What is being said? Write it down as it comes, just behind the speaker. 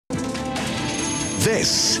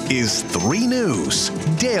This is 3 News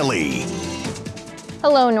Daily.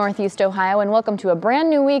 Hello, Northeast Ohio, and welcome to a brand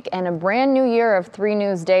new week and a brand new year of 3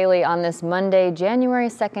 News Daily on this Monday, January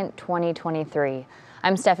 2nd, 2023.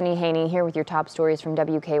 I'm Stephanie Haney here with your top stories from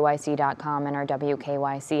WKYC.com and our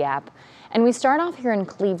WKYC app. And we start off here in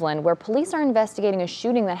Cleveland, where police are investigating a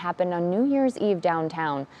shooting that happened on New Year's Eve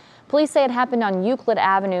downtown. Police say it happened on Euclid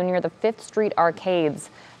Avenue near the 5th Street Arcades.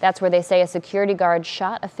 That's where they say a security guard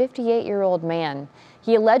shot a 58-year-old man.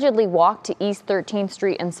 He allegedly walked to East 13th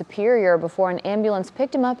Street and Superior before an ambulance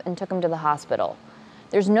picked him up and took him to the hospital.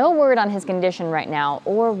 There's no word on his condition right now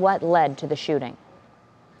or what led to the shooting.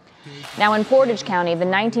 Now in Portage County, the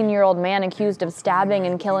 19-year-old man accused of stabbing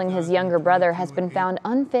and killing his younger brother has been found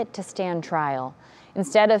unfit to stand trial.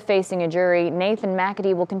 Instead of facing a jury, Nathan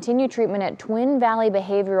McAtee will continue treatment at Twin Valley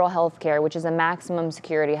Behavioral Health Care, which is a maximum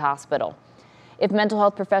security hospital. If mental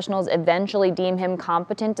health professionals eventually deem him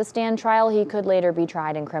competent to stand trial, he could later be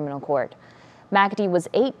tried in criminal court. McAtee was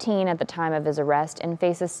 18 at the time of his arrest and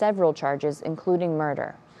faces several charges, including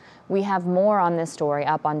murder. We have more on this story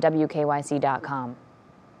up on WKYC.com.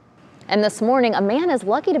 And this morning, a man is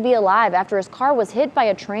lucky to be alive after his car was hit by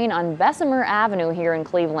a train on Bessemer Avenue here in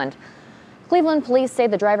Cleveland. Cleveland police say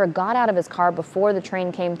the driver got out of his car before the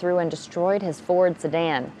train came through and destroyed his Ford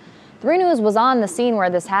sedan. 3 News was on the scene where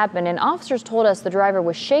this happened, and officers told us the driver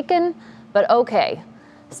was shaken, but okay.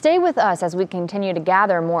 Stay with us as we continue to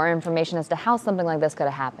gather more information as to how something like this could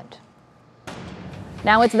have happened.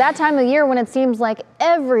 Now, it's that time of year when it seems like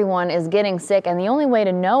everyone is getting sick, and the only way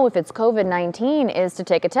to know if it's COVID-19 is to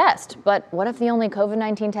take a test. But what if the only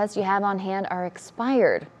COVID-19 tests you have on hand are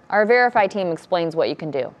expired? Our Verify team explains what you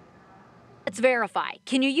can do. Let's verify.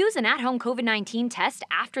 Can you use an at-home COVID-19 test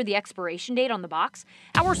after the expiration date on the box?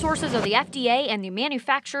 Our sources are the FDA and the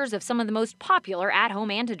manufacturers of some of the most popular at-home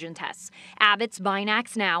antigen tests: Abbott's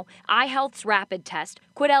Binax Now, iHealth's Rapid Test,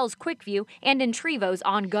 Quidel's QuickView, and Intrivo's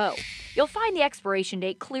On Go. You'll find the expiration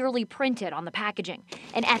date clearly printed on the packaging.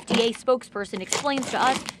 An FDA spokesperson explains to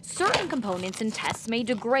us certain components in tests may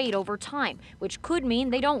degrade over time, which could mean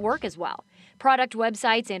they don't work as well. Product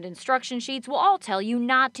websites and instruction sheets will all tell you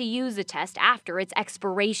not to use the test after its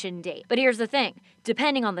expiration date. But here's the thing.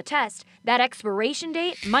 Depending on the test, that expiration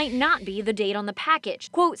date might not be the date on the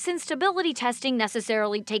package. Quote, since stability testing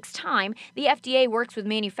necessarily takes time, the FDA works with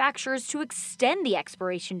manufacturers to extend the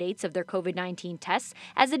expiration dates of their COVID-19 tests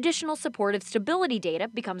as additional supportive stability data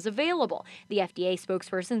becomes available, the FDA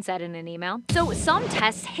spokesperson said in an email. So some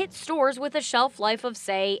tests hit stores with a shelf life of,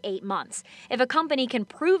 say, 8 months. If a company can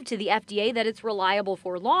prove to the FDA that it's reliable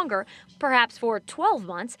for longer, perhaps for 12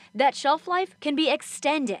 months, that shelf life can be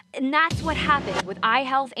extended. And that's what happened with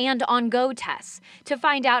iHealth and On Go tests. To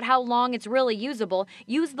find out how long it's really usable,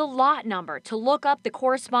 use the lot number to look up the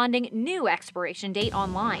corresponding new expiration date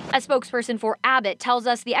online. A spokesperson for Abbott tells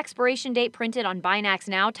us the expiration date printed on Binax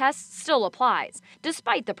Now tests still applies.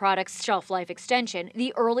 Despite the product's shelf life extension,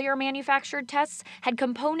 the earlier manufactured tests had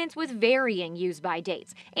components with varying use-by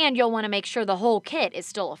dates, and you'll want to make sure the whole kit is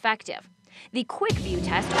still effective. The QuickView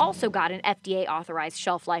test also got an FDA-authorized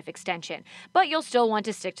shelf life extension, but you'll still want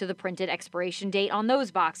to stick to the printed expiration date on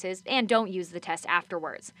those boxes and don't use the test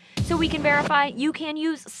afterwards. So we can verify you can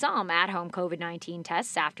use some at-home COVID-19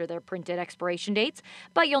 tests after their printed expiration dates,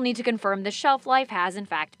 but you'll need to confirm the shelf life has in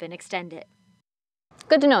fact been extended.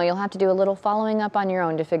 Good to know. You'll have to do a little following up on your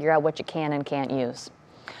own to figure out what you can and can't use.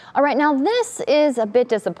 All right, now this is a bit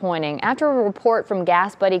disappointing. After a report from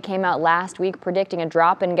Gas Buddy came out last week predicting a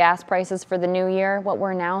drop in gas prices for the new year, what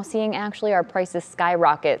we're now seeing actually are prices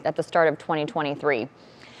skyrocket at the start of 2023.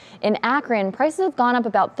 In Akron, prices have gone up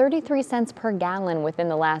about 33 cents per gallon within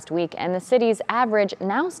the last week, and the city's average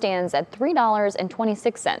now stands at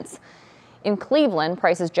 $3.26. In Cleveland,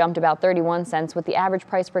 prices jumped about 31 cents, with the average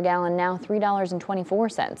price per gallon now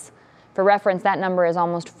 $3.24. For reference, that number is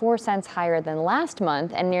almost 4 cents higher than last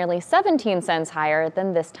month and nearly 17 cents higher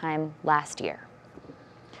than this time last year.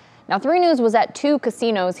 Now, 3 News was at 2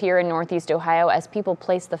 casinos here in Northeast Ohio as people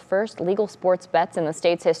placed the first legal sports bets in the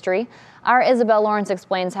state's history. Our Isabel Lawrence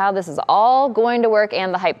explains how this is all going to work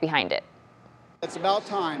and the hype behind it. It's about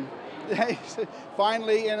time.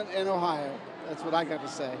 Finally in Ohio. That's what I got to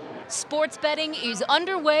say. Sports betting is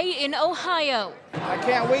underway in Ohio. I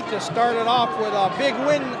can't wait to start it off with a big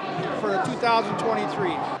win for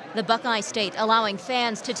 2023. The Buckeye State allowing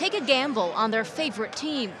fans to take a gamble on their favorite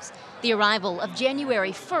teams. The arrival of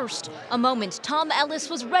January 1st, a moment Tom Ellis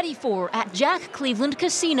was ready for at Jack Cleveland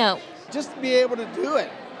Casino. Just to be able to do it,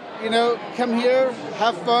 you know, come here,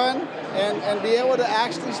 have fun, and be able to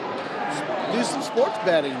actually do some sports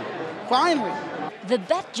betting. Finally. The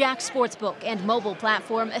BetJack Sportsbook and mobile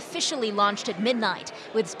platform officially launched at midnight,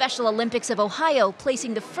 with Special Olympics of Ohio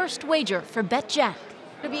placing the first wager for BetJack.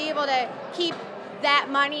 To be able to keep that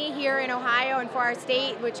money here in Ohio and for our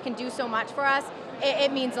state, which can do so much for us,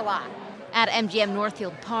 it means a lot. At MGM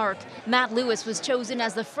Northfield Park, Matt Lewis was chosen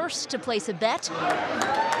as the first to place a bet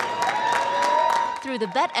through the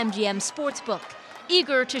BetMGM Sportsbook,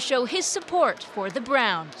 eager to show his support for the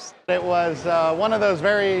Browns. It was one of those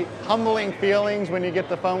very humbling feelings when you get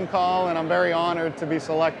the phone call, and I'm very honored to be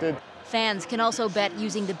selected. Fans can also bet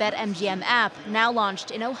using the BetMGM app, now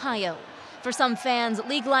launched in Ohio. For some fans,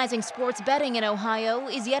 legalizing sports betting in Ohio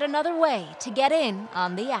is yet another way to get in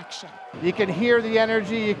on the action. You can hear the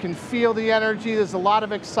energy, you can feel the energy, there's a lot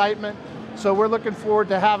of excitement. So we're looking forward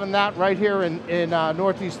to having that right here in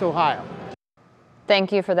Northeast Ohio.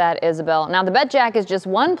 Thank you for that, Isabel. Now, the BetJack is just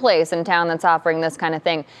one place in town that's offering this kind of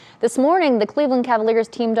thing. This morning, the Cleveland Cavaliers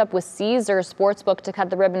teamed up with Caesars Sportsbook to cut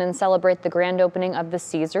the ribbon and celebrate the grand opening of the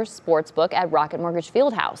Caesars Sportsbook at Rocket Mortgage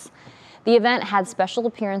Fieldhouse. The event had special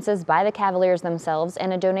appearances by the Cavaliers themselves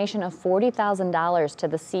and a donation of $40,000 to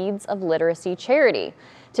the Seeds of Literacy charity.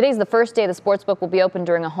 Today's the first day the sportsbook will be open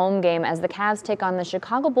during a home game as the Cavs take on the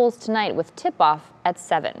Chicago Bulls tonight with tip-off at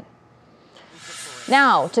 7.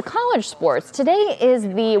 Now to college sports. Today is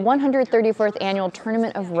the 134th annual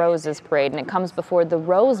Tournament of Roses parade, and it comes before the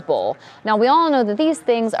Rose Bowl. Now, we all know that these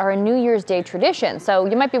things are a New Year's Day tradition, so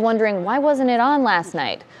you might be wondering, why wasn't it on last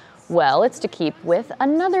night? Well, it's to keep with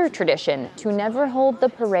another tradition, to never hold the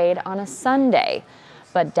parade on a Sunday.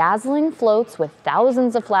 But dazzling floats with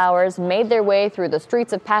thousands of flowers made their way through the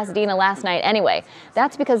streets of Pasadena last night anyway.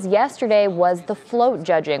 That's because yesterday was the float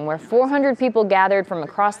judging, where 400 people gathered from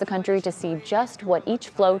across the country to see just what each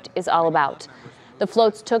float is all about. The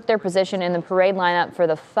floats took their position in the parade lineup for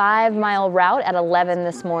the 5-mile route at 11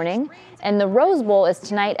 this morning, and the Rose Bowl is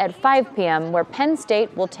tonight at 5 p.m., where Penn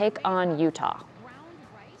State will take on Utah.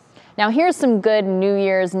 Now here's some good New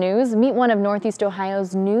Year's news. Meet one of Northeast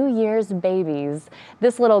Ohio's New Year's babies.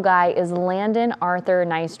 This little guy is Landon Arthur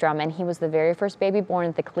Nystrom, and he was the very first baby born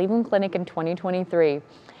at the Cleveland Clinic in 2023.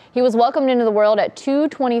 He was welcomed into the world at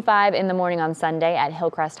 2:25 in the morning on Sunday at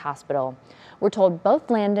Hillcrest Hospital. We're told both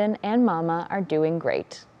Landon and Mama are doing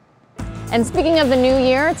great. And speaking of the new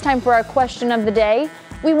year, it's time for our question of the day.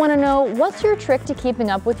 We want to know, what's your trick to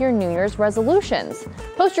keeping up with your New Year's resolutions?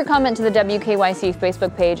 Post your comment to the WKYC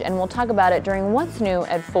Facebook page and we'll talk about it during What's New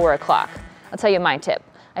at 4 o'clock. I'll tell you my tip.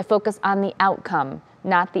 I focus on the outcome,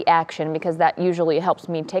 not the action, because that usually helps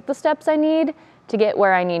me take the steps I need to get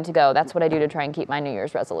where I need to go. That's what I do to try and keep my New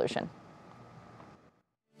Year's resolution.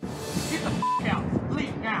 Get the f*** out.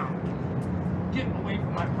 Leave now. Get away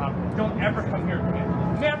from my property. Don't ever come here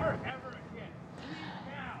again. Never, ever.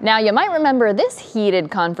 Now, you might remember this heated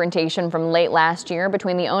confrontation from late last year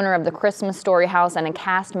between the owner of the Christmas Story house and a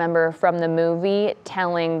cast member from the movie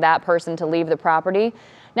telling that person to leave the property.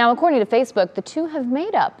 Now, according to Facebook, the two have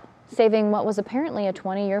made up, saving what was apparently a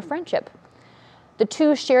 20-year friendship. The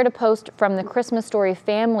two shared a post from the Christmas Story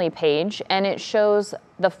family page, and it shows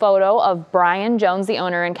the photo of Brian Jones, the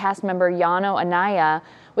owner, and cast member Yano Anaya,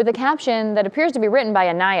 with a caption that appears to be written by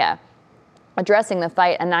Anaya. Addressing the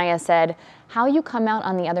fight, Anaya said, "How you come out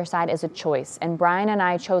on the other side is a choice, and Brian and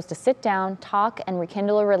I chose to sit down, talk, and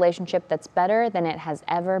rekindle a relationship that's better than it has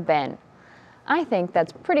ever been." I think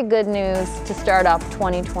that's pretty good news to start off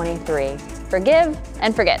 2023. Forgive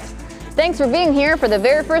and forget. Thanks for being here for the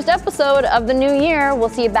very first episode of the new year. We'll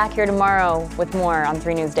see you back here tomorrow with more on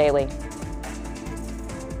 3 News Daily.